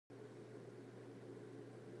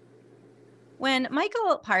When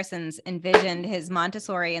Michael Parsons envisioned his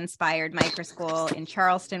Montessori-inspired microschool in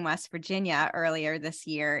Charleston, West Virginia earlier this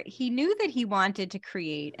year, he knew that he wanted to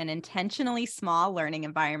create an intentionally small learning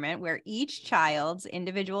environment where each child's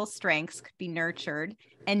individual strengths could be nurtured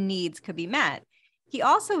and needs could be met. He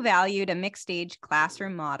also valued a mixed-age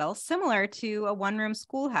classroom model similar to a one-room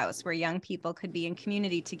schoolhouse where young people could be in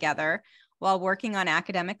community together while working on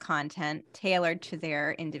academic content tailored to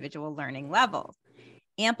their individual learning levels.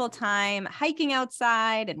 Ample time hiking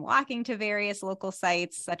outside and walking to various local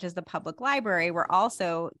sites, such as the public library, were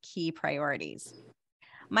also key priorities.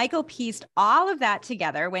 Michael pieced all of that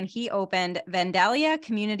together when he opened Vandalia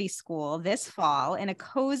Community School this fall in a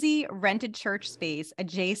cozy rented church space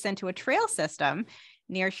adjacent to a trail system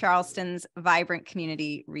near Charleston's vibrant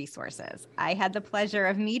community resources. I had the pleasure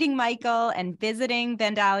of meeting Michael and visiting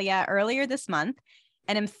Vandalia earlier this month,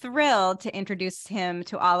 and I'm thrilled to introduce him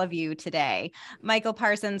to all of you today. Michael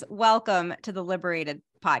Parsons, welcome to the Liberated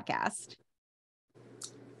podcast.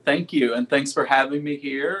 Thank you, and thanks for having me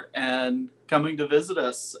here and coming to visit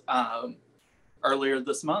us earlier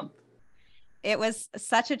this month. It was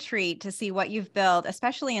such a treat to see what you've built,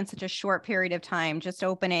 especially in such a short period of time, just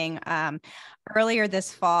opening earlier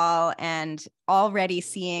this fall and already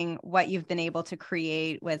seeing what you've been able to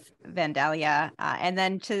create with Vandalia, and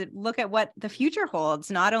then to look at what the future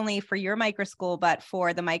holds, not only for your microschool, but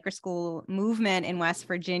for the microschool movement in West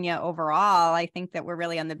Virginia overall. I think that we're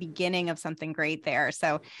really on the beginning of something great there.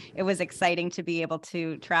 So it was exciting to be able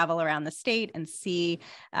to travel around the state and see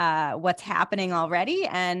what's happening already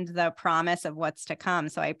and the promise of what's to come.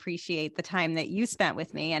 So I appreciate the time that you spent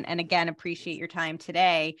with me, and again, appreciate your time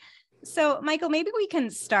today. So, Michael, maybe we can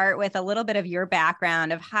start with a little bit of your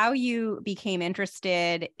background of how you became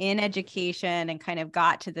interested in education and kind of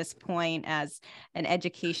got to this point as an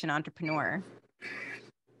education entrepreneur.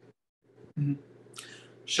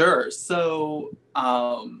 Sure. So,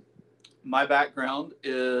 my background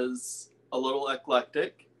is a little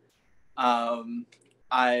eclectic.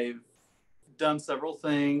 I've done several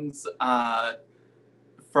things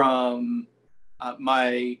from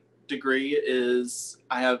my degree is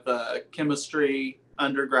I have a chemistry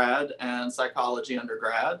undergrad and psychology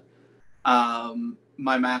undergrad.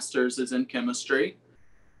 My master's is in chemistry.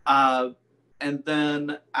 And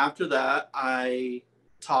then after that, I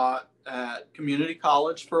taught at community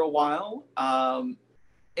college for a while.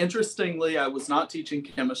 Interestingly, I was not teaching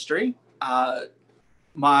chemistry.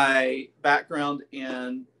 My background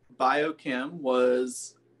in biochem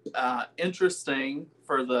was interesting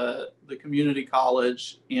for the community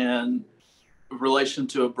college in relation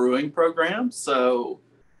to a brewing program. So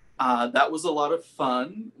that was a lot of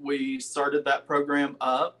fun. We started that program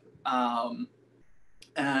up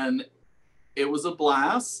and it was a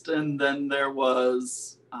blast. And then there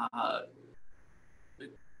was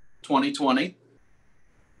 2020.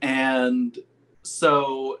 And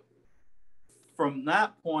so from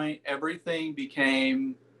that point, everything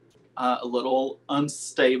became a little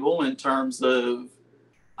unstable in terms of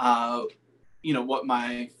what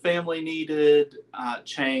my family needed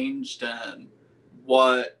changed and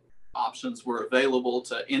what options were available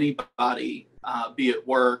to anybody, be it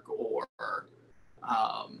work or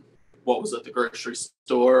what was at the grocery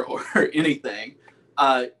store or anything.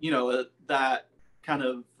 That kind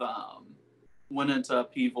of went into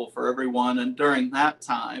upheaval for everyone. And during that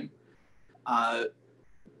time,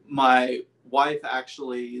 my wife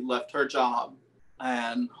actually left her job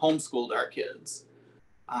and homeschooled our kids.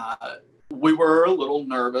 We were a little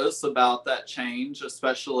nervous about that change,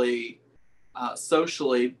 especially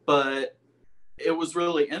socially, but it was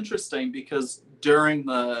really interesting because during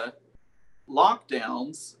the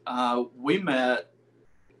lockdowns, we met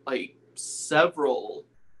like several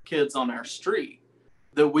kids on our street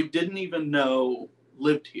that we didn't even know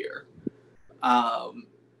lived here.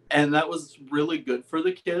 And that was really good for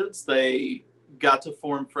the kids. They got to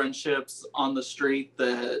form friendships on the street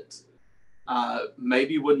that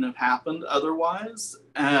maybe wouldn't have happened otherwise.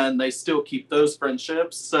 And they still keep those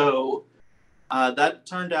friendships. So that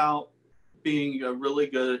turned out being a really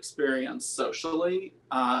good experience socially,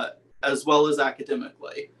 as well as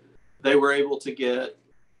academically. They were able to get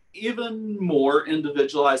even more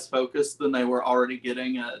individualized focus than they were already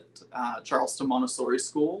getting at Charleston Montessori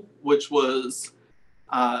School, which was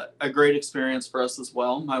a great experience for us as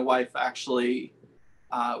well. My wife actually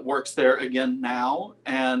works there again now,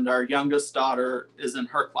 and our youngest daughter is in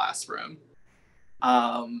her classroom.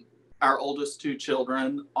 Our oldest two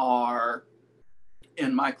children are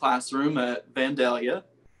in my classroom at Vandalia.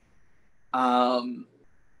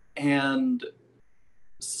 And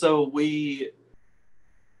so we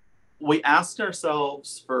asked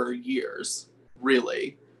ourselves for years,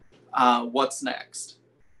 really, what's next.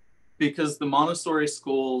 Because the Montessori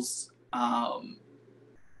schools, at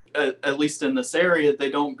least in this area, they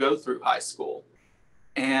don't go through high school.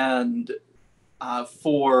 And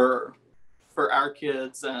for our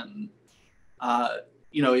kids and,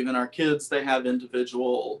 even our kids, they have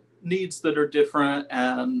individual needs that are different.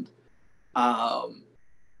 And,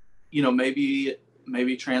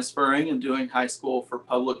 maybe transferring and doing high school for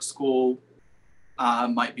public school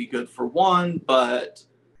might be good for one, but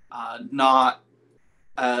not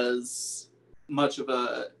as much of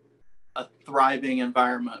a thriving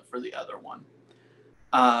environment for the other one.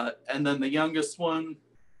 And then the youngest one,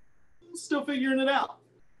 still figuring it out.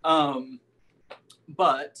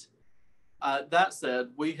 But that said,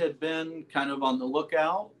 we had been kind of on the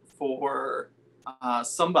lookout for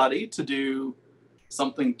somebody to do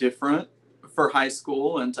something different for high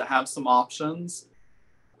school and to have some options.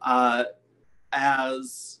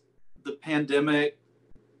 As the pandemic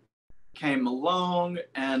came along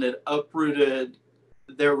and it uprooted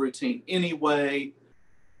their routine anyway,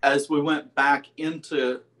 as we went back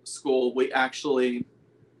into school, we actually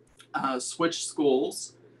switched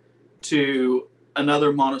schools to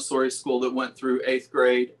another Montessori school that went through 8th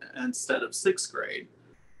grade instead of 6th grade.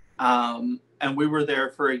 And we were there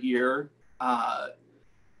for a year.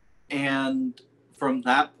 And from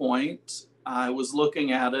that point, I was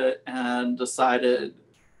looking at it and decided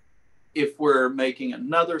if we're making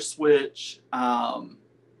another switch,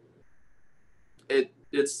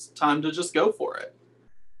 it's time to just go for it.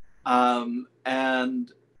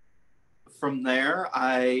 And from there,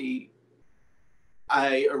 I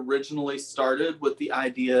originally started with the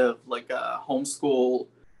idea of like a homeschool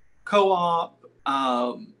co-op.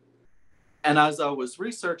 And as I was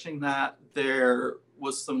researching that, there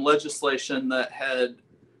was some legislation that had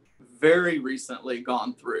very recently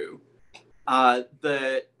gone through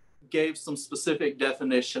that gave some specific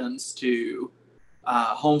definitions to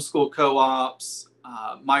homeschool co-ops,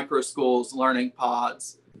 microschools, learning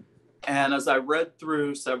pods. And as I read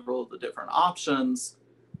through several of the different options,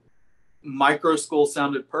 microschool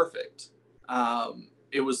sounded perfect.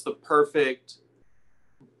 It was the perfect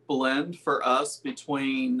blend for us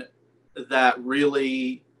between that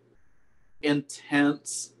really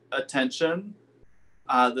intense attention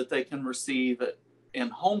that they can receive in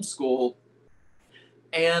homeschool,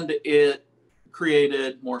 and it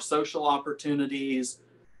created more social opportunities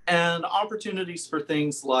and opportunities for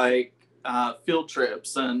things like field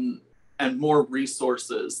trips and more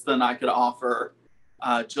resources than I could offer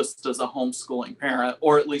just as a homeschooling parent,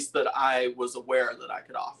 or at least that I was aware that I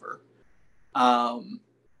could offer.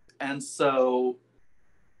 And so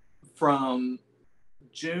from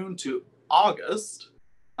June to August,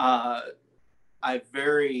 I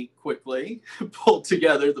very quickly pulled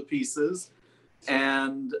together the pieces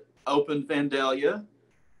and opened Vandalia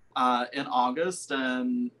in August,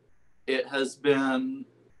 and it has been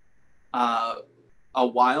a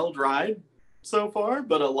wild ride so far,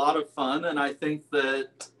 but a lot of fun. And I think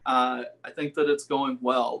that it's going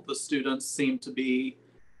well. The students seem to be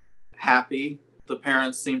happy. The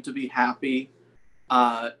parents seem to be happy,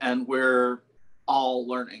 and we're all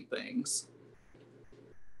learning things.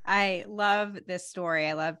 I love this story.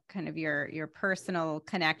 I love kind of your personal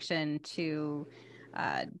connection to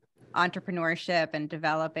entrepreneurship and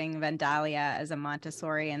developing Vandalia as a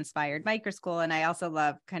Montessori-inspired microschool. And I also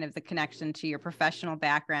love kind of the connection to your professional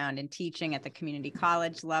background in teaching at the community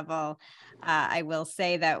college level. I will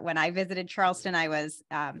say that when I visited Charleston, I was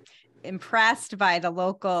impressed by the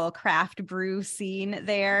local craft brew scene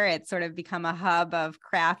there. It's sort of become a hub of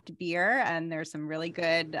craft beer, and there's some really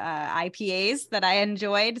good IPAs that I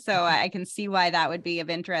enjoyed. So I can see why that would be of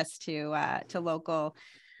interest to local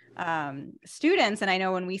students. And I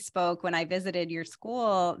know when I visited your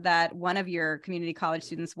school, that one of your community college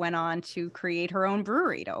students went on to create her own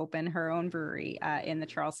brewery, to open her own brewery in the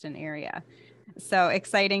Charleston area. So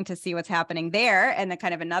exciting to see what's happening there, and the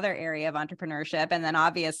kind of another area of entrepreneurship. And then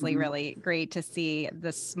obviously really great to see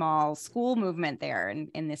the small school movement there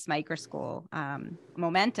in this microschool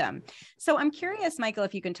momentum. So I'm curious, Michael,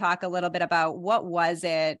 if you can talk a little bit about what was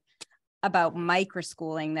it about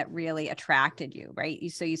microschooling that really attracted you, right?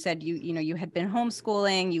 So you said you had been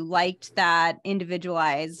homeschooling, you liked that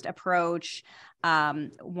individualized approach,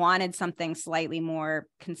 wanted something slightly more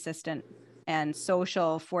consistent and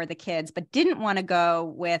social for the kids, but didn't want to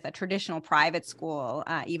go with a traditional private school,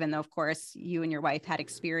 even though, of course, you and your wife had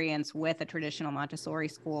experience with a traditional Montessori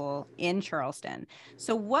school in Charleston.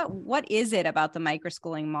 So what is it about the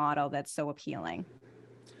microschooling model that's so appealing?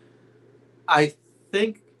 I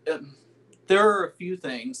think there are a few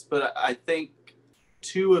things, but I think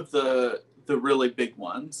two of the really big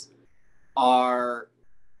ones are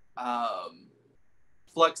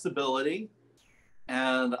flexibility,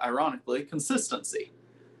 and ironically, consistency.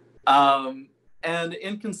 And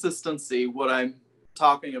inconsistency, what I'm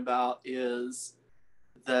talking about is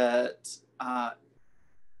that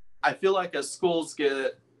I feel like as schools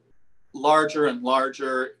get larger and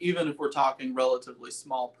larger, even if we're talking relatively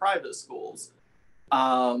small private schools,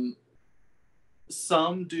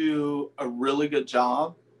 some do a really good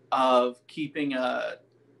job of keeping a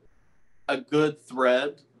good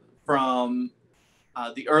thread from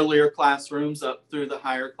the earlier classrooms up through the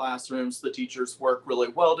higher classrooms. The teachers work really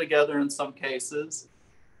well together in some cases.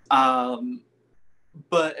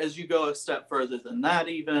 But as you go a step further than that,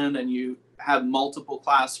 even, and you have multiple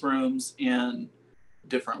classrooms in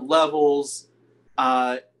different levels,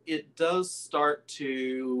 it does start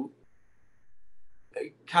to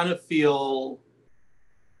kind of feel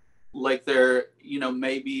like they're,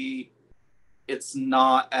 maybe it's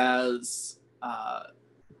not as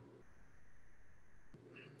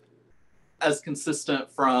consistent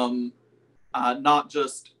from not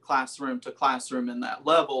just classroom to classroom in that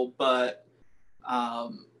level, but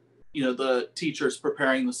the teachers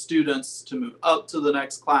preparing the students to move up to the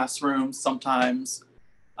next classroom. Sometimes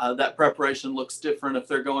that preparation looks different if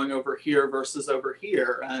they're going over here versus over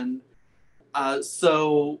here. And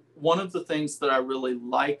so one of the things that I really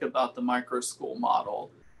like about the microschool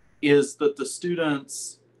model is that the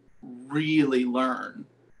students really learn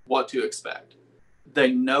what to expect.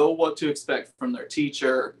 They know what to expect from their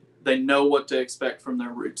teacher. They know what to expect from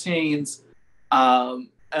their routines.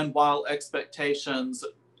 And while expectations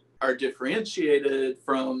are differentiated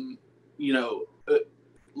from,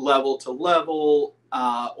 level to level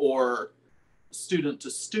or student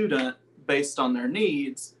to student based on their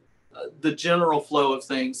needs, the general flow of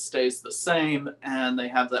things stays the same, and they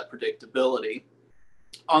have that predictability.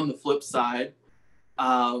 On the flip side,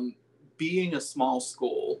 being a small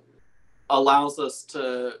school allows us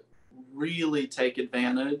to really take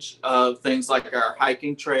advantage of things like our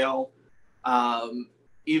hiking trail,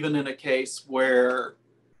 even in a case where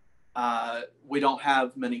we don't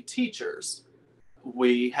have many teachers.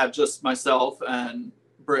 We have just myself and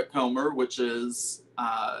Britt Comer, which is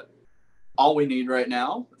all we need right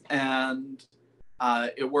now. And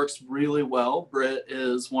it works really well. Britt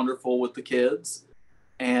is wonderful with the kids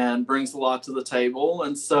and brings a lot to the table.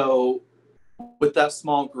 And so with that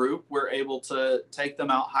small group, we're able to take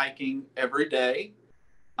them out hiking every day.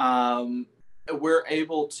 We're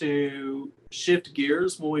able to shift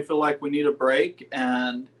gears when we feel like we need a break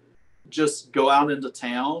and just go out into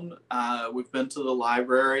town. We've been to the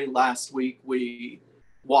library. Last week, we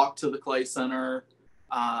walked to the Clay Center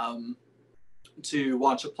to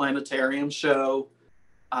watch a planetarium show.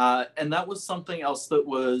 And that was something else that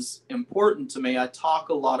was important to me. I talk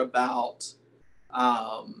a lot about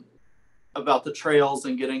the trails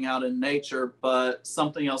and getting out in nature, but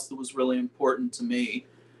something else that was really important to me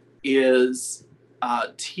is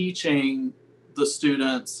teaching the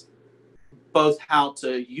students both how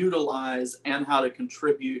to utilize and how to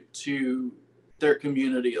contribute to their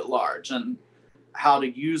community at large, and how to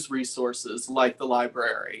use resources like the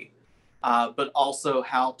library, but also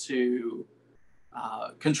how to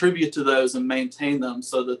contribute to those and maintain them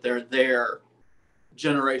so that they're there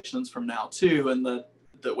generations from now too, and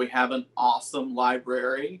that we have an awesome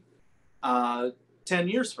library 10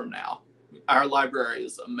 years from now. Our library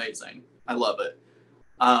is amazing. I love it.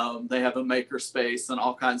 They have a maker space and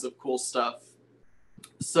all kinds of cool stuff.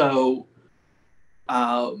 So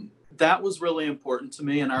that was really important to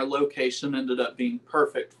me, and our location ended up being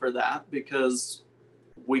perfect for that because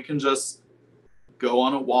we can just go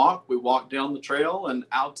on a walk. We walk down the trail and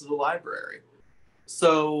out to the library.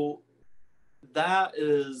 So that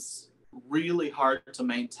is really hard to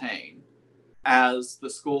maintain as the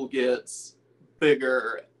school gets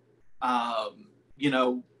bigger.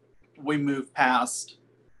 We move past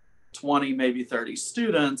 20, maybe 30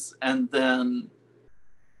 students, and then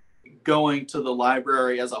going to the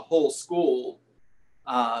library as a whole school,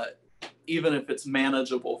 even if it's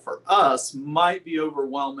manageable for us, might be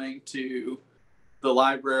overwhelming to the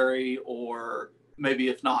library, or maybe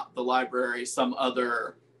if not the library, some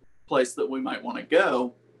other place that we might want to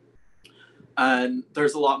go. And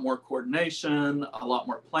there's a lot more coordination, a lot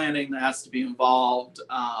more planning that has to be involved.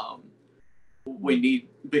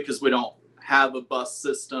 Because we don't have a bus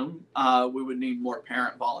system, we would need more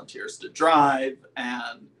parent volunteers to drive,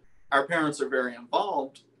 and our parents are very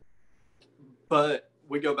involved, but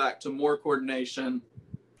we go back to more coordination,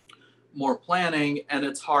 more planning, and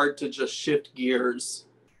it's hard to just shift gears,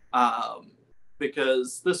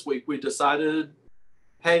 because this week we decided,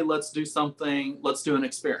 hey, let's do something, let's do an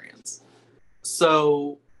experience.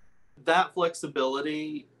 So that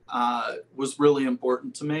flexibility was really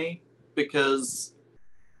important to me, because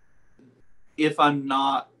if I'm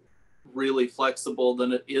not really flexible,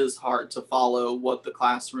 then it is hard to follow what the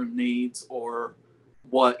classroom needs or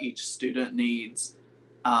what each student needs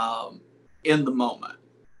in the moment.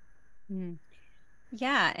 Mm.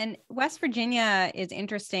 Yeah. And West Virginia is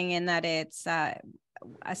interesting in that it's a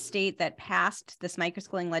state that passed this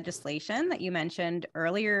microschooling legislation that you mentioned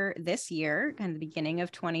earlier this year, kind of the beginning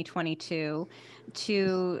of 2022,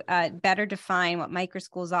 to better define what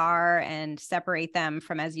microschools are and separate them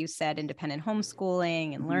from, as you said, independent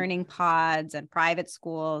homeschooling and learning pods and private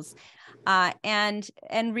schools, and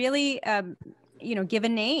really give a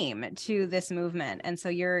name to this movement. And so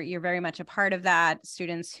you're very much a part of that.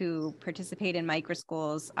 Students who participate in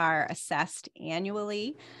microschools are assessed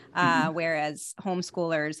annually, whereas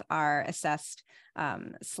homeschoolers are assessed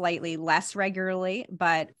slightly less regularly.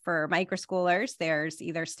 But for microschoolers, there's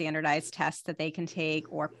either standardized tests that they can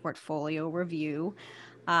take or portfolio review.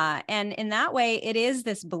 And in that way, it is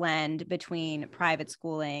this blend between private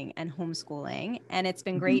schooling and homeschooling. And it's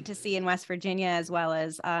been great to see in West Virginia, as well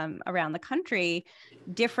as around the country,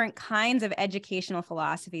 different kinds of educational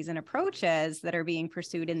philosophies and approaches that are being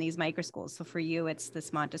pursued in these microschools. So for you, it's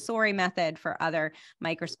this Montessori method. For other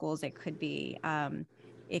microschools, it could be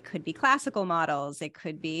classical models, it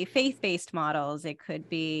could be faith-based models, it could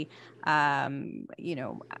be,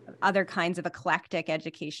 other kinds of eclectic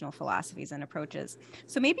educational philosophies and approaches.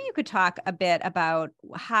 So maybe you could talk a bit about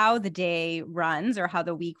how the day runs or how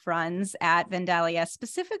the week runs at Vandalia,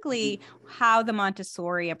 specifically how the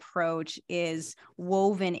Montessori approach is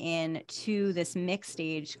woven in to this mixed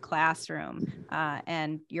age classroom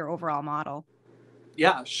and your overall model.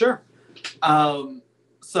 Yeah, sure.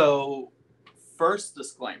 So first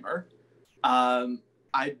disclaimer,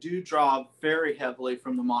 I do draw very heavily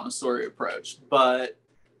from the Montessori approach, but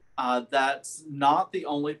that's not the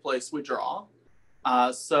only place we draw.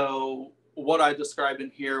 So what I describe in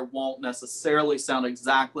here won't necessarily sound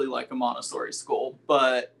exactly like a Montessori school,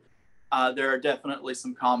 but there are definitely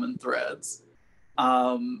some common threads.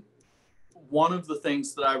 One of the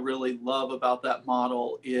things that I really love about that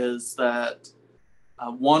model is that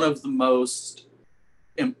one of the most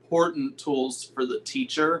important tools for the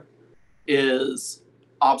teacher is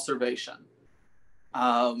observation.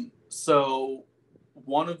 So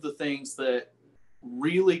one of the things that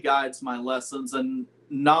really guides my lessons, and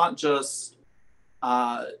not just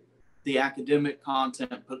the academic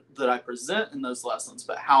content that I present in those lessons,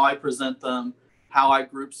 but how I present them, how I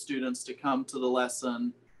group students to come to the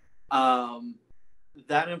lesson,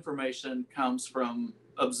 that information comes from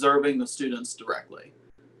observing the students directly,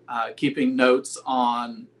 keeping notes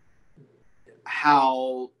on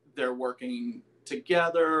how they're working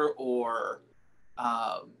together, or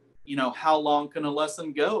how long can a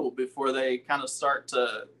lesson go before they kind of start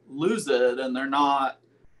to lose it and they're not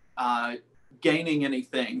gaining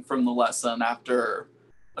anything from the lesson after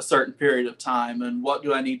a certain period of time, and what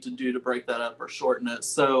do I need to do to break that up or shorten it.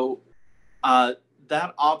 So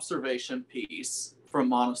that observation piece from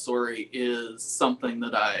Montessori is something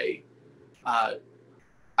that I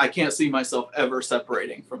can't see myself ever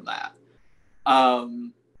separating from that.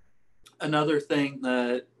 Another thing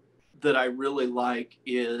that I really like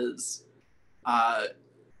is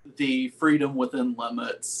the freedom within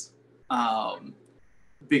limits,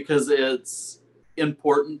 because it's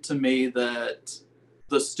important to me that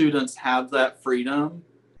the students have that freedom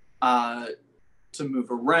to move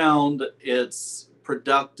around. It's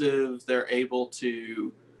productive. They're able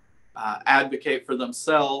to advocate for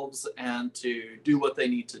themselves and to do what they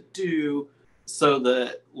need to do so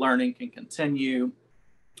that learning can continue.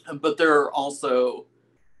 But there are also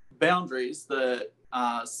boundaries that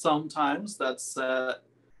sometimes that's set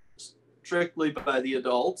strictly by the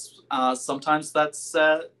adults. Sometimes that's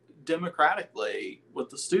set democratically with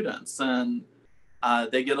the students, and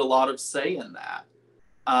they get a lot of say in that.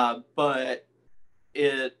 But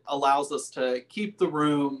it allows us to keep the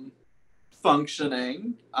room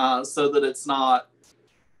functioning so that it's not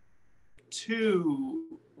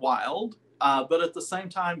too wild, but at the same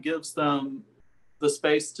time gives them the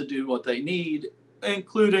space to do what they need,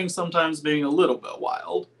 including sometimes being a little bit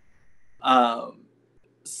wild.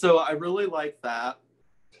 So I really like that.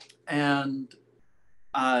 And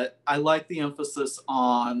I like the emphasis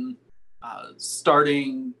on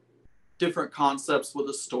starting different concepts with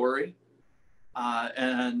a story,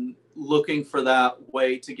 and looking for that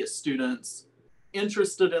way to get students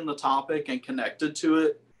interested in the topic and connected to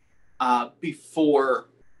it before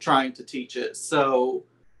trying to teach it. So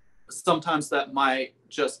sometimes that might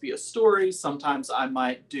just be a story. Sometimes I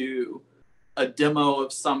might do a demo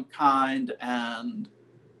of some kind and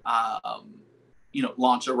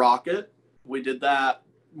launch a rocket. We did that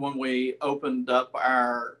when we opened up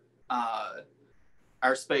our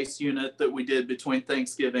space unit that we did between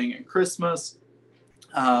Thanksgiving and Christmas.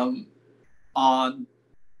 On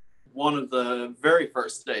one of the very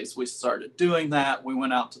first days we started doing that, we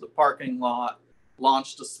went out to the parking lot,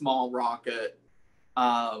 launched a small rocket,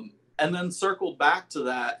 and then circled back to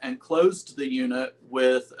that and closed the unit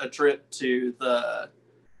with a trip to the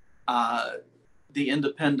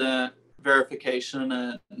Independent Verification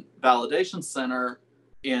and Validation Center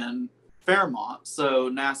in Fairmont. So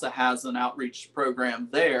NASA has an outreach program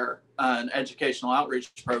there, an educational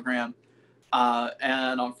outreach program.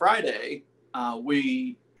 And on Friday,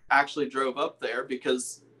 we actually drove up there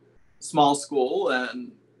because small school,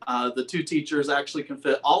 and the two teachers actually can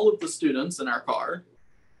fit all of the students in our car.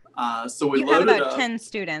 So we loaded have about up 10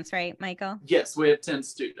 students, right, Michael? Yes, we have 10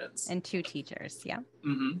 students. And 2 teachers, yeah.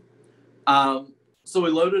 Mm-hmm. So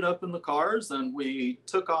we loaded up in the cars and we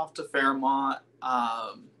took off to Fairmont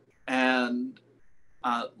and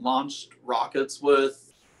launched rockets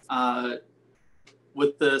with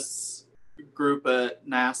this group at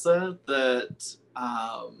NASA that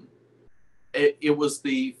it was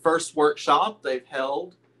the first workshop they've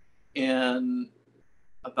held in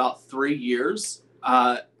about 3 years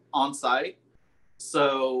on site.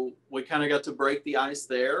 So we kind of got to break the ice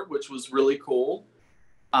there, which was really cool.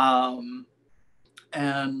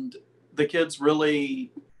 And the kids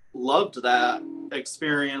really loved that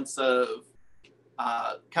experience of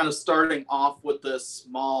kind of starting off with this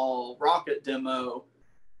small rocket demo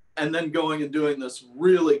and then going and doing this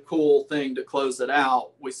really cool thing to close it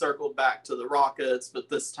out. We circled back to the rockets, but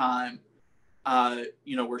this time,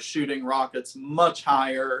 we're shooting rockets much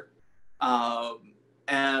higher,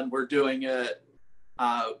 and we're doing it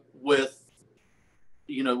with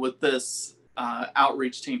this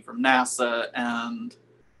outreach team from NASA and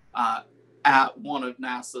at one of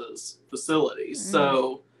NASA's facilities.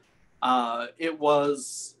 So it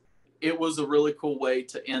was a really cool way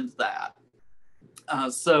to end that.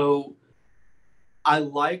 So I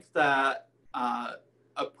like that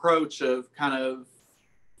approach of kind of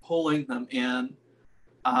pulling them in.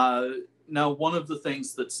 Now, one of the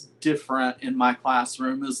things that's different in my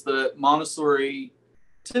classroom is that Montessori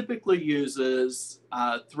typically uses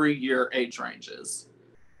 3-year age ranges.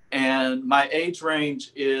 And my age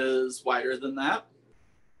range is wider than that.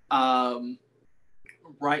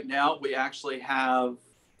 Right now, we actually have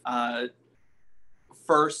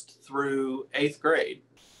 1st through 8th grade.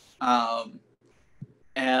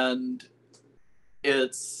 And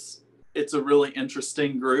it's a really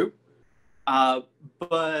interesting group.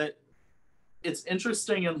 But it's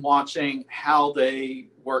interesting in watching how they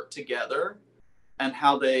work together and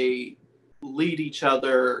how they lead each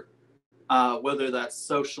other, whether that's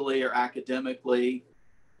socially or academically.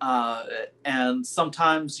 And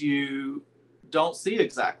sometimes you don't see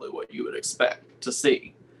exactly what you would expect to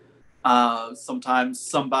see. Sometimes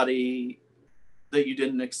somebody that you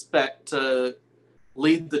didn't expect to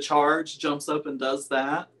lead the charge jumps up and does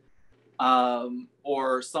that.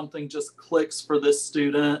 Or something just clicks for this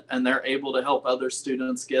student and they're able to help other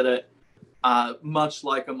students get it, much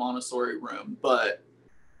like a Montessori room, but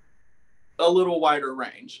a little wider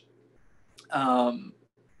range.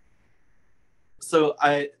 So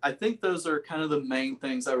I think those are kind of the main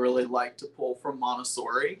things I really like to pull from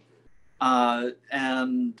Montessori.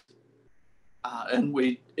 And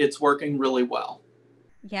it's working really well.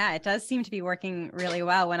 Yeah, it does seem to be working really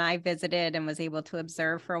well. When I visited and was able to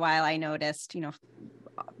observe for a while, I noticed,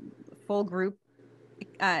 full group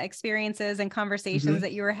experiences and conversations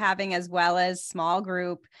that you were having, as well as small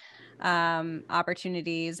group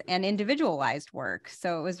opportunities and individualized work.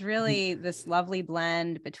 So it was really this lovely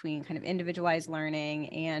blend between kind of individualized learning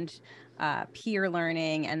and peer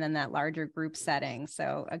learning, and then that larger group setting.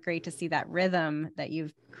 So great to see that rhythm that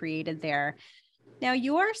you've created there. Now,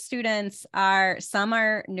 your students some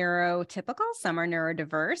are neurotypical, some are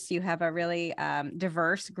neurodiverse. You have a really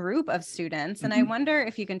diverse group of students. And I wonder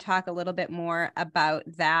if you can talk a little bit more about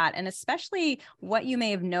that, and especially what you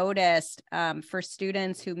may have noticed for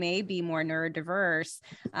students who may be more neurodiverse.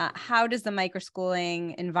 How does the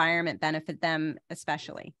microschooling environment benefit them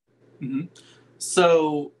especially?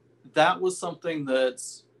 So that was something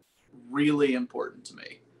that's really important to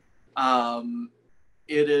me.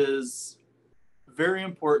 It is very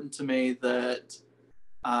important to me that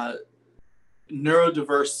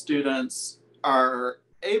neurodiverse students are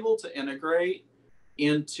able to integrate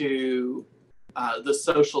into the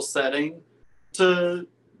social setting to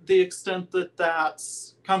the extent that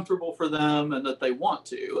that's comfortable for them and that they want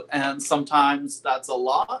to. And sometimes that's a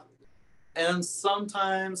lot, and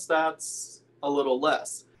sometimes that's a little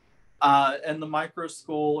less. And the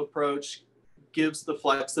microschool approach gives the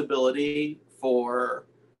flexibility for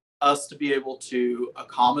us to be able to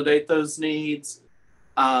accommodate those needs.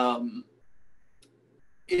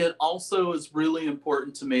 It also is really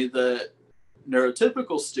important to me that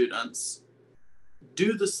neurotypical students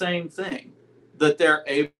do the same thing, that they're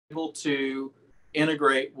able to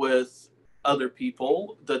integrate with other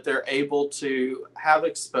people, that they're able to have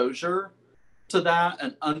exposure to that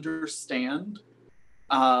and understand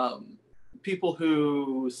people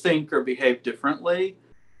who think or behave differently,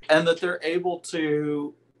 and that they're able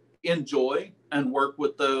to enjoy and work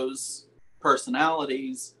with those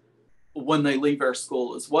personalities when they leave our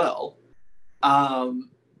school as well. And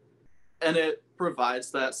it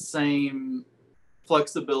provides that same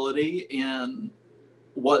flexibility in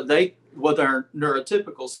what our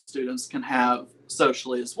neurotypical students can have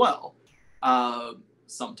socially as well.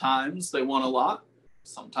 Sometimes they want a lot,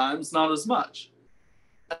 sometimes not as much.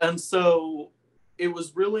 And so it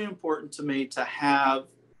was really important to me to have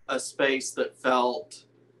a space that felt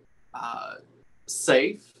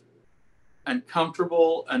safe and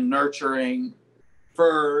comfortable and nurturing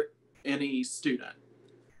for any student.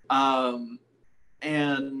 And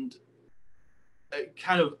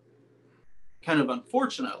kind of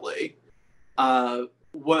unfortunately,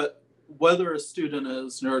 whether a student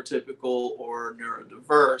is neurotypical or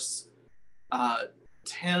neurodiverse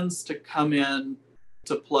tends to come in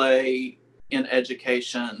to play in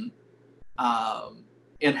education,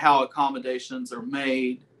 in how accommodations are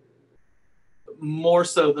made, more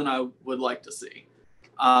so than I would like to see.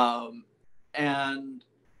 And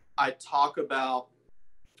I talk about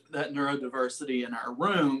that neurodiversity in our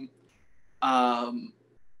room,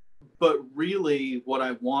 but really what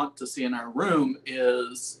I want to see in our room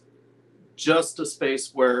is just a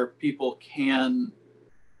space where people can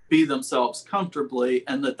be themselves comfortably,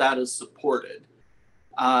 and that is supported.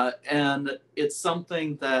 And it's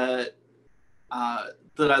something that I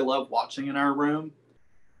love watching in our room,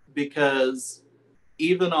 because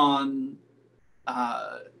even on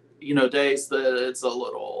days that it's a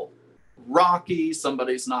little rocky,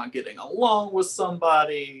 somebody's not getting along with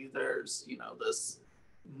somebody, there's this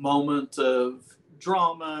moment of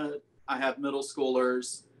drama. I have middle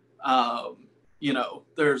schoolers.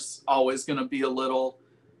 There's always going to be a little.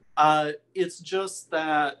 It's just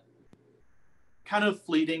that kind of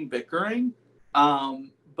fleeting bickering,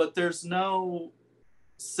 but there's no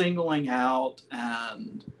singling out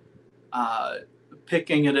and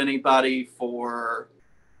picking at anybody for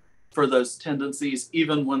those tendencies,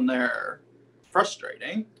 even when they're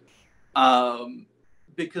frustrating,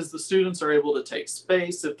 because the students are able to take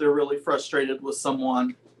space if they're really frustrated with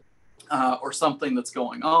someone or something that's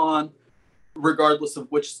going on, regardless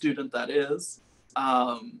of which student that is.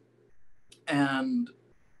 And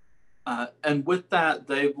with that,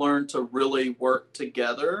 they've learned to really work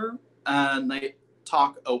together, and they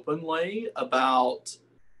talk openly about,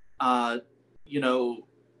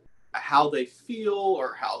 how they feel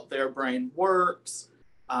or how their brain works.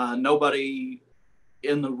 Nobody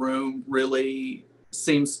in the room really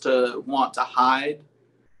seems to want to hide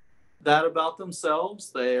that about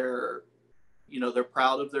themselves. They're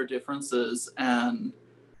proud of their differences and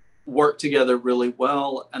work together really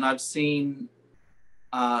well. And I've seen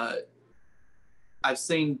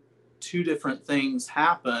two different things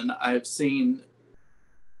happen. I've seen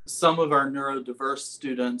some of our neurodiverse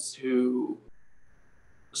students who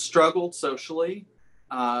struggled socially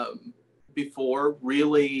before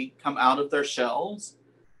really come out of their shells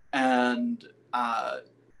and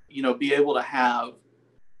be able to have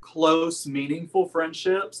close, meaningful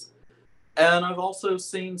friendships. And I've also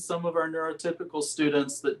seen some of our neurotypical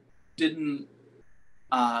students that didn't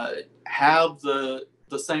have the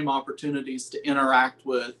same opportunities to interact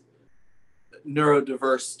with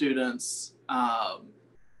neurodiverse students,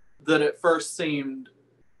 that at first seemed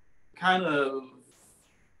kind of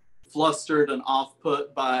flustered and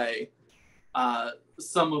off-put by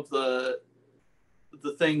some of the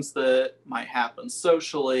things that might happen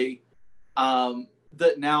socially,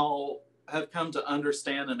 that now have come to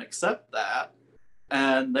understand and accept that,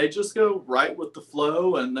 and they just go right with the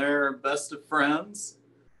flow, and they're best of friends,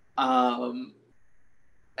 and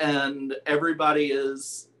everybody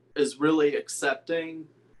is really accepting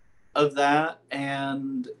of that,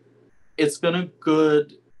 and it's been a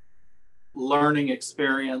good learning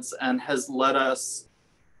experience and has let us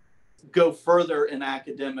go further in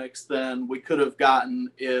academics than we could have gotten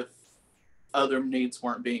if other needs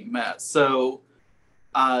weren't being met. So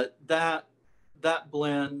that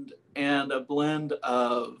blend, and a blend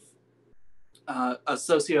of a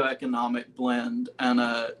socioeconomic blend,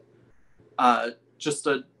 and just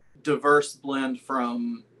a diverse blend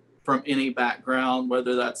from from any background,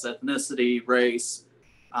 whether that's ethnicity, race,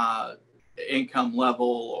 income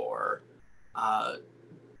level, or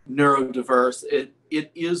neurodiverse.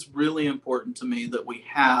 It is really important to me that we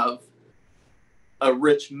have a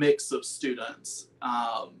rich mix of students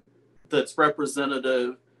that's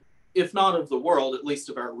representative, if not of the world, at least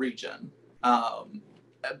of our region,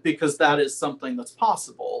 because that is something that's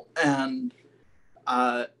possible. And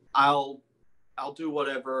I'll do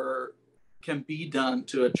whatever can be done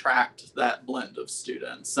to attract that blend of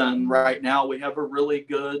students. And right now we have a really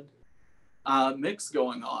good mix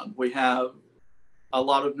going on. We have a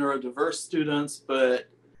lot of neurodiverse students, but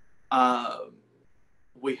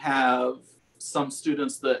we have some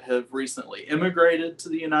students that have recently immigrated to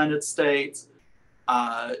the United States.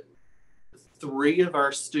 3 of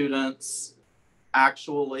our students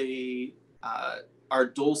actually are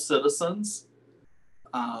dual citizens,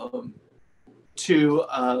 2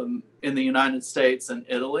 in the United States and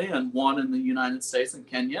Italy, and 1 in the United States and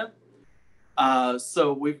Kenya.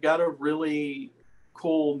 So we've got a really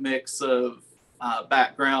cool mix of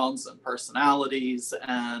backgrounds and personalities,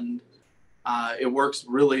 and it works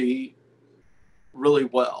really, really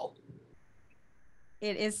well.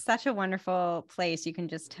 It is such a wonderful place. You can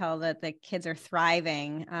just tell that the kids are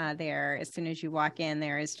thriving there. As soon as you walk in,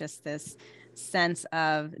 there is just this sense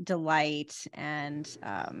of delight and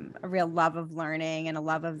a real love of learning and a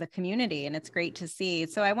love of the community. And it's great to see.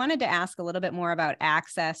 So I wanted to ask a little bit more about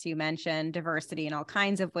access. You mentioned diversity in all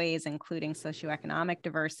kinds of ways, including socioeconomic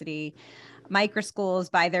diversity.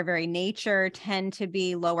 Microschools, by their very nature, tend to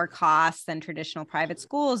be lower cost than traditional private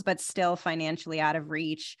schools, but still financially out of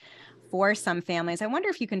reach for some families. I wonder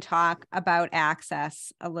if you can talk about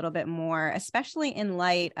access a little bit more, especially in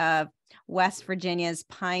light of West Virginia's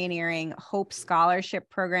pioneering Hope Scholarship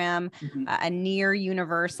Program, a near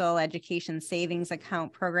universal education savings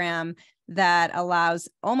account program that allows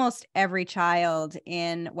almost every child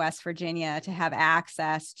in West Virginia to have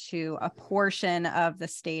access to a portion of the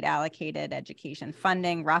state allocated education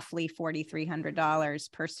funding, roughly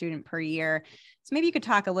 $4,300 per student per year. So maybe you could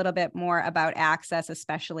talk a little bit more about access,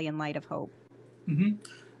 especially in light of Hope.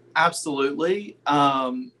 Absolutely.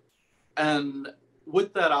 And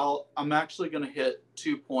with that, I'm actually going to hit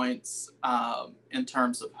 2 points in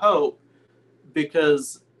terms of Hope,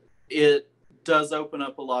 because it does open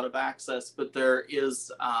up a lot of access, but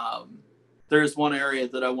there's one area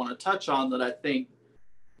that I want to touch on that I think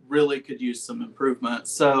really could use some improvement.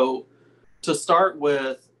 So to start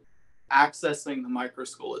with, accessing the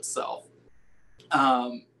microschool itself,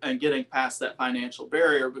 and getting past that financial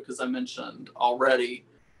barrier, because I mentioned already,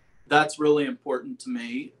 that's really important to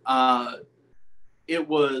me. It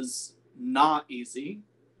was not easy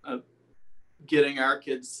getting our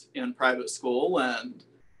kids in private school and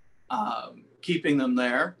keeping them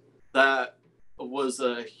there. That was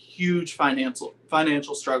a huge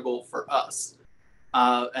financial struggle for us.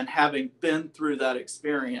 And having been through that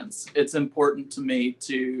experience, it's important to me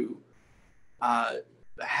to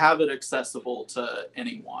have it accessible to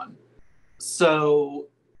anyone. So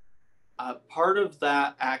part of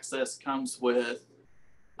that access comes with,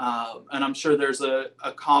 and I'm sure there's a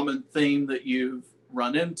common theme that you've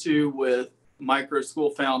run into with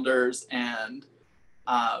microschool founders and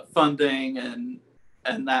funding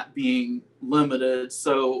and that being limited.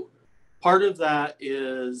 So part of that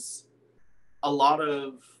is a lot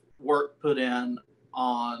of work put in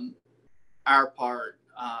on our part,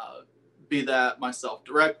 be that myself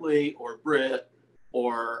directly or Britt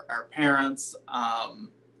or our parents,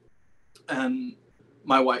 and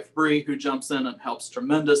my wife Bree, who jumps in and helps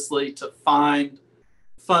tremendously to find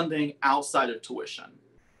funding outside of tuition,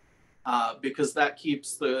 because that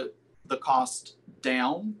keeps the cost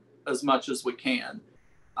down as much as we can.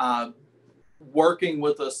 Working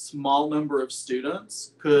with a small number of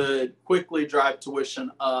students could quickly drive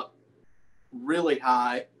tuition up really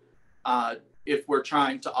high if we're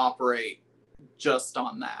trying to operate just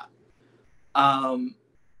on that.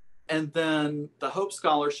 And then the Hope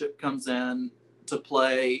Scholarship comes in to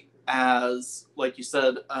play as, like you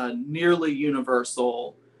said, a nearly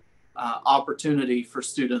universal opportunity for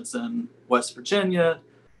students in West Virginia.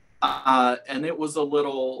 And it was a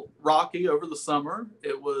little rocky over the summer.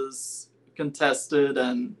 It was contested,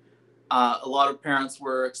 and a lot of parents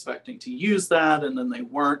were expecting to use that, and then they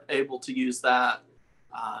weren't able to use that,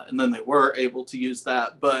 and then they were able to use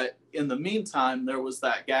that. But in the meantime, there was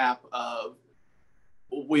that gap of,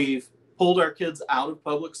 we've pulled our kids out of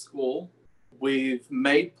public school, we've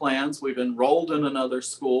made plans, we've enrolled in another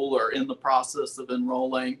school or in the process of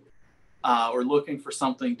enrolling, or looking for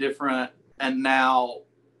something different, and now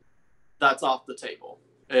that's off the table.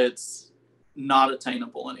 It's not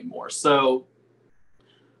attainable anymore. So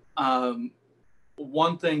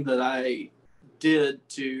one thing that I did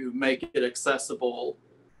to make it accessible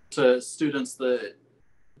to students that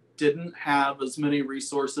didn't have as many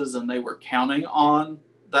resources and they were counting on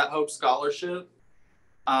that Hope Scholarship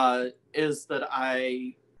is that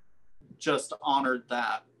I just honored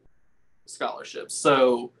that scholarship.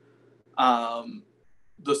 So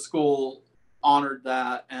the school honored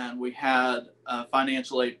that, and we had a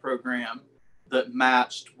financial aid program that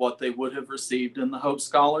matched what they would have received in the Hope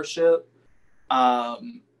Scholarship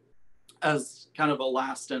as kind of a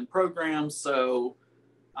last-in program. So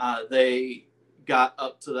they got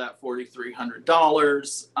up to that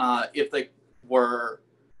 $4,300 if they were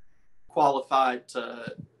qualified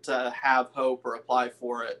to have Hope or apply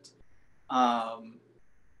for it.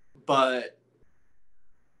 But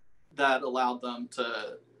that allowed them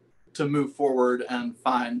to move forward and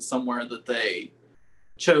find somewhere that they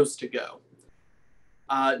chose to go.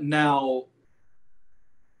 Now,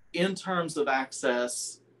 in terms of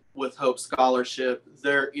access with Hope Scholarship,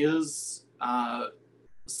 there is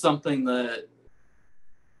something that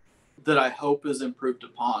I hope is improved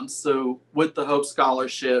upon. So with the Hope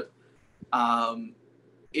Scholarship,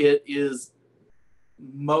 it is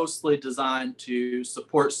mostly designed to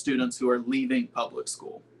support students who are leaving public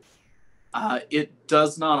school. It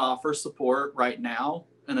does not offer support right now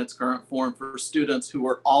in its current form for students who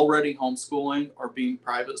are already homeschooling or being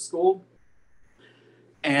private schooled.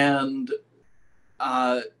 And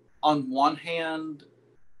on one hand,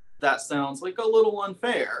 that sounds like a little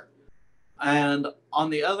unfair. And on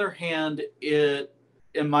the other hand, it,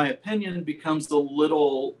 in my opinion, becomes a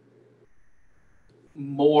little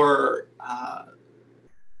more,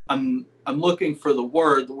 I'm looking for the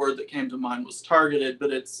word that came to mind was targeted,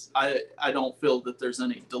 but I don't feel that there's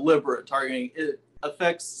any deliberate targeting. It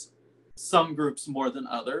affects some groups more than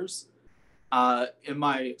others. In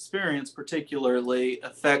my experience, particularly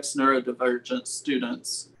affects neurodivergent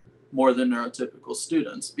students more than neurotypical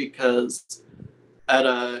students, because at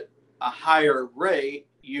a higher rate,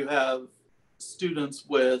 you have students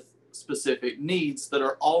with specific needs that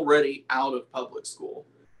are already out of public school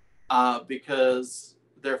because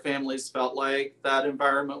their families felt like that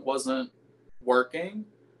environment wasn't working.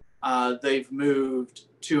 They've moved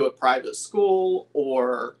to a private school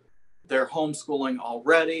or they're homeschooling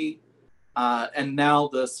already. And now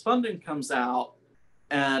this funding comes out,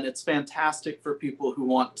 and it's fantastic for people who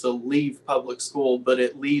want to leave public school, but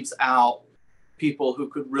it leaves out people who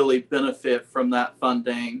could really benefit from that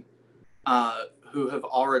funding who have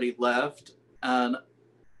already left. And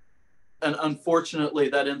unfortunately,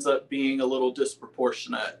 that ends up being a little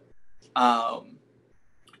disproportionate.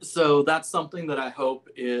 So that's something that I hope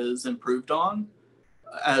is improved on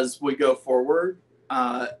as we go forward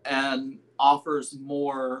and offers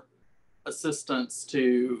more assistance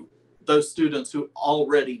to those students who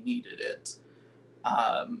already needed it.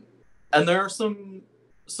 And there are some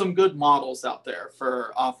good models out there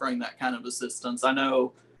for offering that kind of assistance. I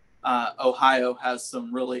know Ohio has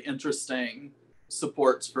some really interesting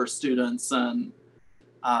supports for students, and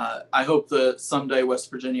I hope that someday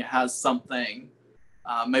West Virginia has something,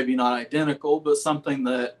 maybe not identical, but something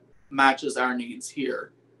that matches our needs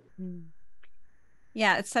here.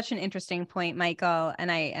 Yeah, it's such an interesting point, Michael. And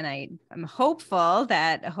I'm hopeful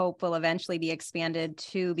that Hope will eventually be expanded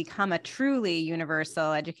to become a truly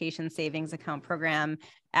universal education savings account program,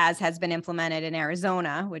 as has been implemented in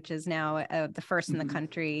Arizona, which is now the first in the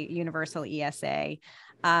country universal ESA,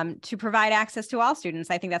 to provide access to all students.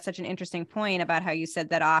 I think that's such an interesting point about how you said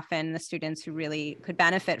that often the students who really could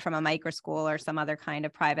benefit from a microschool or some other kind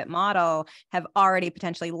of private model have already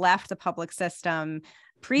potentially left the public system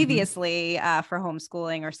previously for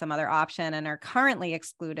homeschooling or some other option, and are currently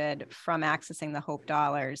excluded from accessing the Hope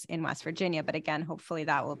dollars in West Virginia. But again, hopefully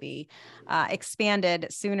that will be expanded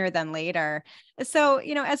sooner than later. So,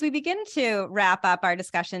 as we begin to wrap up our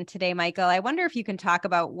discussion today, Michael, I wonder if you can talk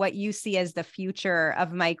about what you see as the future of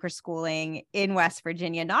microschooling in West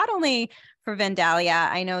Virginia, not only for Vandalia.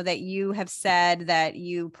 I know that you have said that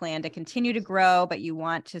you plan to continue to grow, but you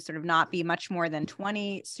want to sort of not be much more than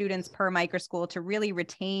 20 students per microschool to really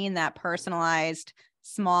retain that personalized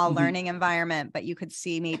small learning environment, but you could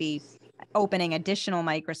see maybe opening additional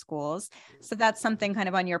microschools. So that's something kind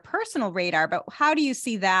of on your personal radar, but how do you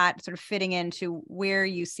see that sort of fitting into where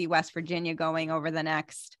you see West Virginia going over the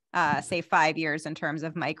next, say, 5 years in terms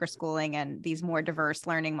of microschooling and these more diverse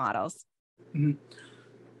learning models?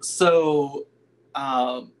 So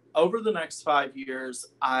over the next 5 years,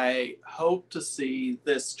 I hope to see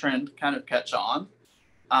this trend kind of catch on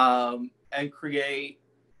and create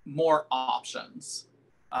more options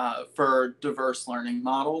for diverse learning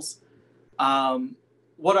models.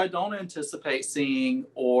 what I don't anticipate seeing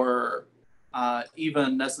or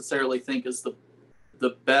even necessarily think is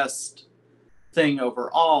the best thing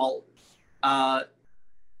overall, I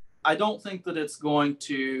don't think that it's going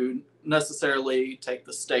to necessarily take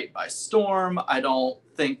the state by storm. I don't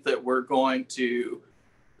think that we're going to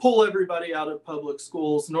pull everybody out of public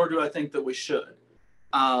schools, nor do I think that we should.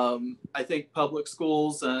 I think public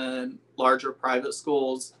schools and larger private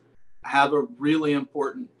schools have a really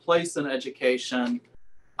important place in education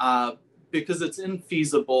because it's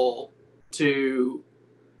infeasible to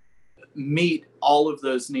meet all of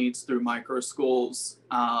those needs through micro schools.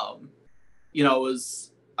 I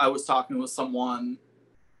was talking with someone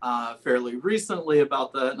fairly recently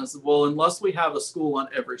about that, and I said, well, unless we have a school on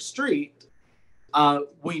every street,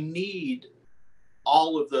 we need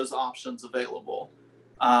all of those options available.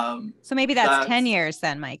 So maybe that's 10 years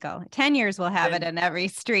then, Michael. 10 years we'll have it in every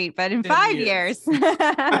street, but in 5 years.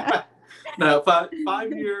 No,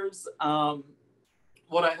 5 years.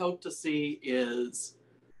 What I hope to see is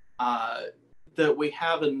that we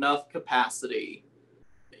have enough capacity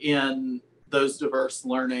in those diverse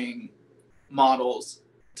learning models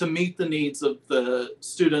to meet the needs of the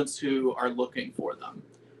students who are looking for them.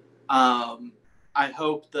 I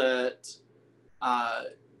hope that,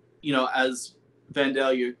 as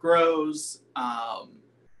Vandalia grows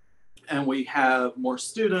and we have more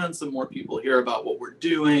students and more people hear about what we're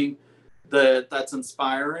doing, that's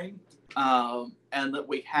inspiring, and that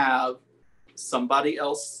we have somebody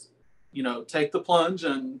else, take the plunge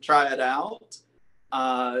and try it out,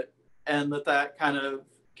 and that kind of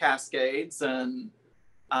cascades, and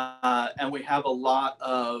we have a lot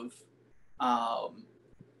of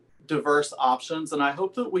diverse options. And I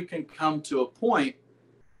hope that we can come to a point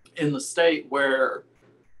in the state where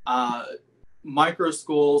micro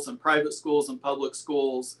schools and private schools and public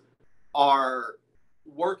schools are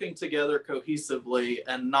working together cohesively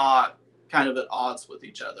and not kind of at odds with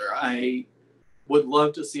each other. I would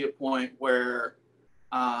love to see a point where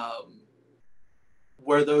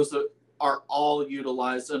those are all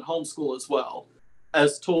utilized, and homeschool as well,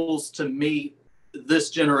 as tools to meet this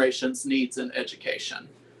generation's needs in education.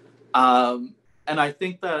 And I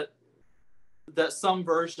think that some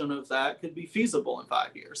version of that could be feasible in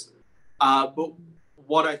 5 years. But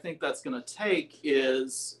what I think that's going to take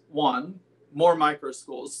is, one, more micro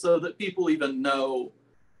schools so that people even know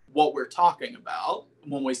what we're talking about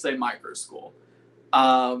when we say micro school.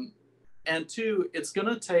 And two, it's going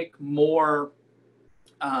to take more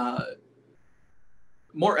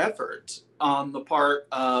effort on the part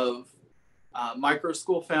of micro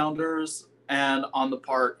school founders and on the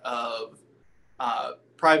part of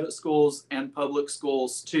private schools and public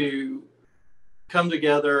schools to come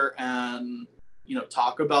together and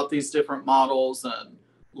talk about these different models and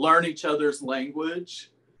learn each other's language,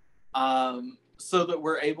 so that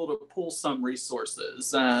we're able to pull some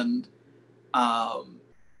resources and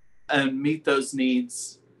meet those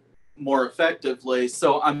needs more effectively.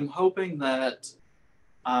 So I'm hoping that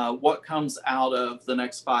what comes out of the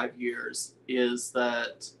next 5 years is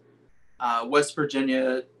that West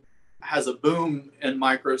Virginia has a boom in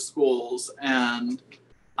micro schools, and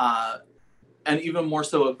even more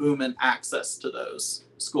so a boom in access to those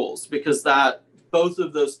schools, because both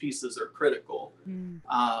of those pieces are critical.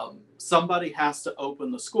 Somebody has to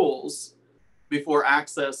open the schools before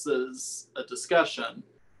access is a discussion,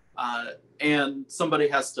 and somebody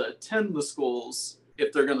has to attend the schools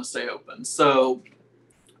if they're going to stay open. So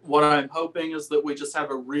what I'm hoping is that we just have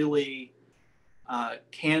a really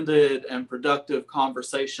candid and productive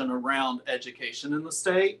conversation around education in the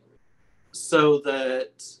state, so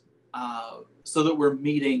that we're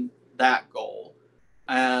meeting that goal,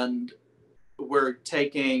 and we're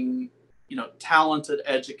taking talented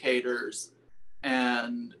educators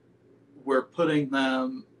and we're putting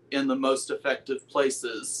them in the most effective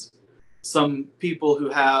places. Some people who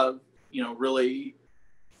have really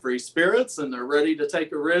free spirits and they're ready to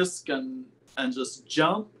take a risk and just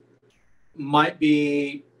jump might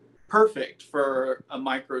be perfect for a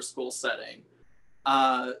micro school setting.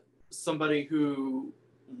 Somebody who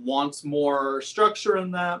wants more structure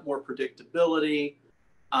in that, more predictability,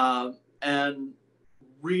 and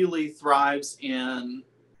really thrives in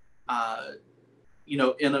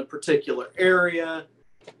in a particular area,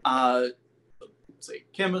 say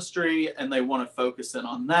chemistry, and they want to focus in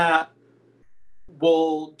on that,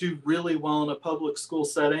 will do really well in a public school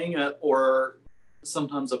setting, or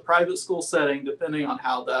sometimes a private school setting, depending on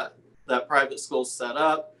how that private school is set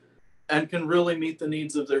up, and can really meet the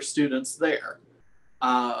needs of their students there.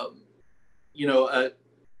 I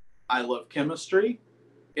love chemistry.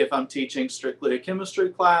 If I'm teaching strictly a chemistry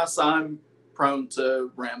class, I'm prone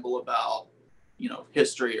to ramble about,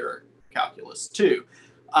 history or calculus too.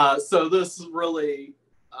 So this really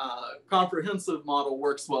comprehensive model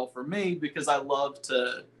works well for me because I love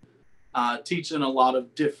to teach in a lot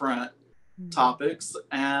of different topics,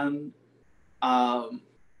 and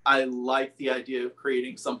I like the idea of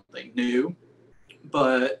creating something new.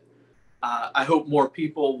 But I hope more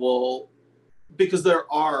people will, because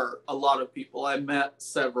there are a lot of people. I met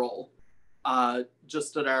several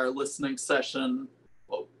just at our listening session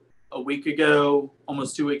a week ago,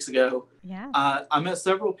 almost 2 weeks ago. Yeah. I met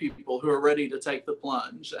several people who are ready to take the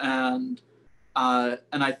plunge, and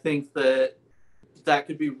I think that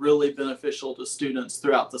could be really beneficial to students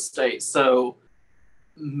throughout the state. So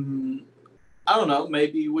I don't know,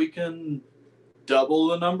 maybe we can double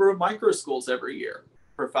the number of microschools every year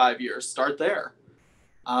for 5 years. Start there.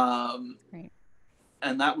 Right.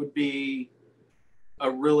 And that would be a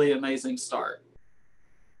really amazing start.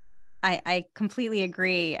 I completely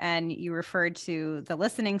agree. And you referred to the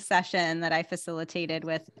listening session that I facilitated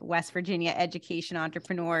with West Virginia education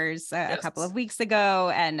entrepreneurs a couple of weeks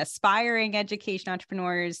ago, and aspiring education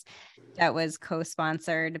entrepreneurs that was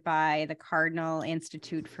co-sponsored by the Cardinal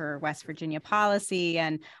Institute for West Virginia Policy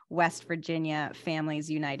and West Virginia Families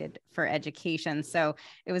United for Education. So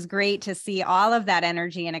it was great to see all of that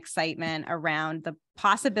energy and excitement around the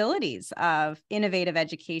possibilities of innovative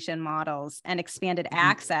education models and expanded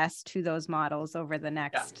access to those models over the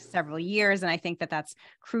next several years. And I think that that's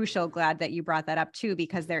crucial. Glad that you brought that up too,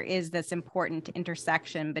 because there is this important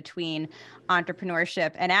intersection between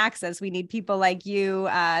entrepreneurship and access. We need people like you,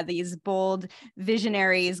 these bold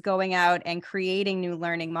visionaries going out and creating new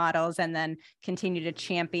learning models, and then continue to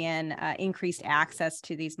champion increased access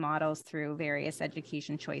to these models through various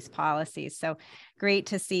education choice policies. So great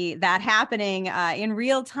to see that happening in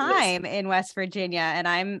real time in West Virginia. And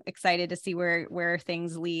I'm excited to see where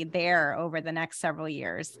things lead there over the next several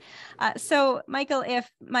years. So Michael, if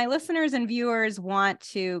my listeners and viewers want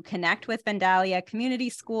to connect with Vandalia Community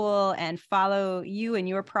School and follow you and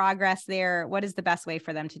your progress there, what is the best way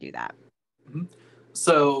for them to do that?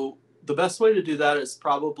 So the best way to do that is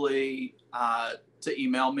probably to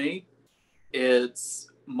email me. It's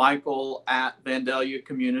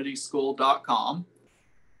michael@vandaliacommunityschool.com.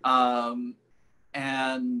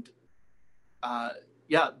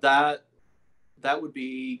 That would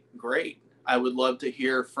be great. I would love to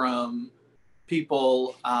hear from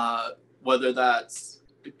people, whether that's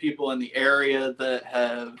people in the area that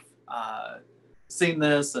have seen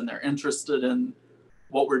this and they're interested in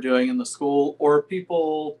what we're doing in the school, or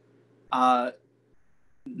people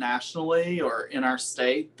nationally or in our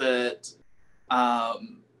state that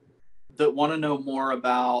want to know more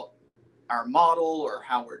about our model or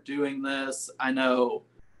how we're doing this. I know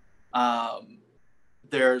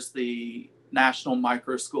there's the National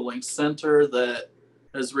Microschooling Center that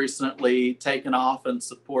has recently taken off and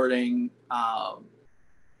supporting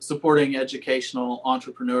educational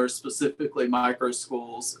entrepreneurs, specifically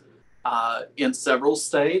microschools, in several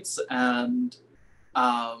states. And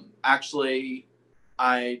actually,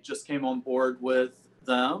 I just came on board with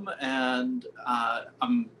them, and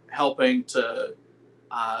I'm helping to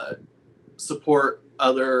support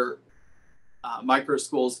other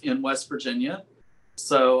microschools in West Virginia.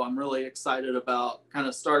 So I'm really excited about kind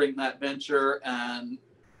of starting that venture and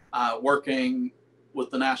working with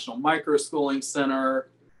the National Microschooling Center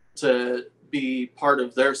to be part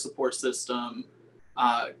of their support system,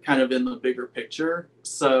 kind of in the bigger picture.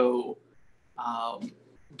 So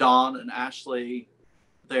Dawn and Ashley,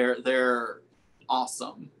 they're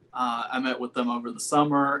awesome. I met with them over the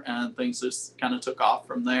summer, and things just kind of took off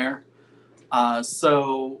from there.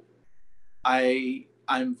 So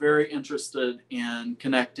I'm very interested in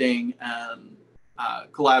connecting and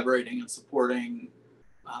collaborating and supporting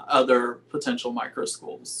other potential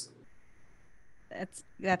microschools.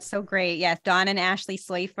 That's so great. Yes, Dawn and Ashley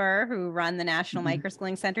Slafer, who run the National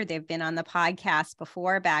Microschooling Center, they've been on the podcast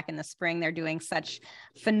before back in the spring. They're doing such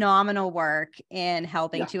phenomenal work in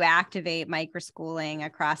helping to activate microschooling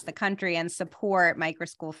across the country and support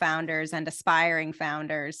microschool founders and aspiring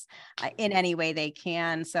founders in any way they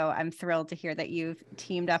can. So I'm thrilled to hear that you've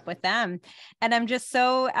teamed up with them. And I'm just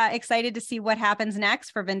so excited to see what happens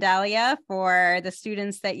next for Vandalia, for the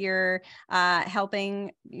students that you're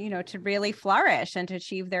helping, to really flourish and to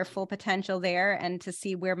achieve their full potential there, and to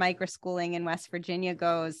see where microschooling in West Virginia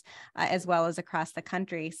goes, as well as across the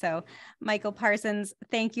country. So Michael Parsons,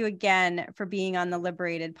 thank you again for being on the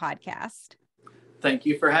Liberated podcast. Thank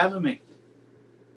you for having me.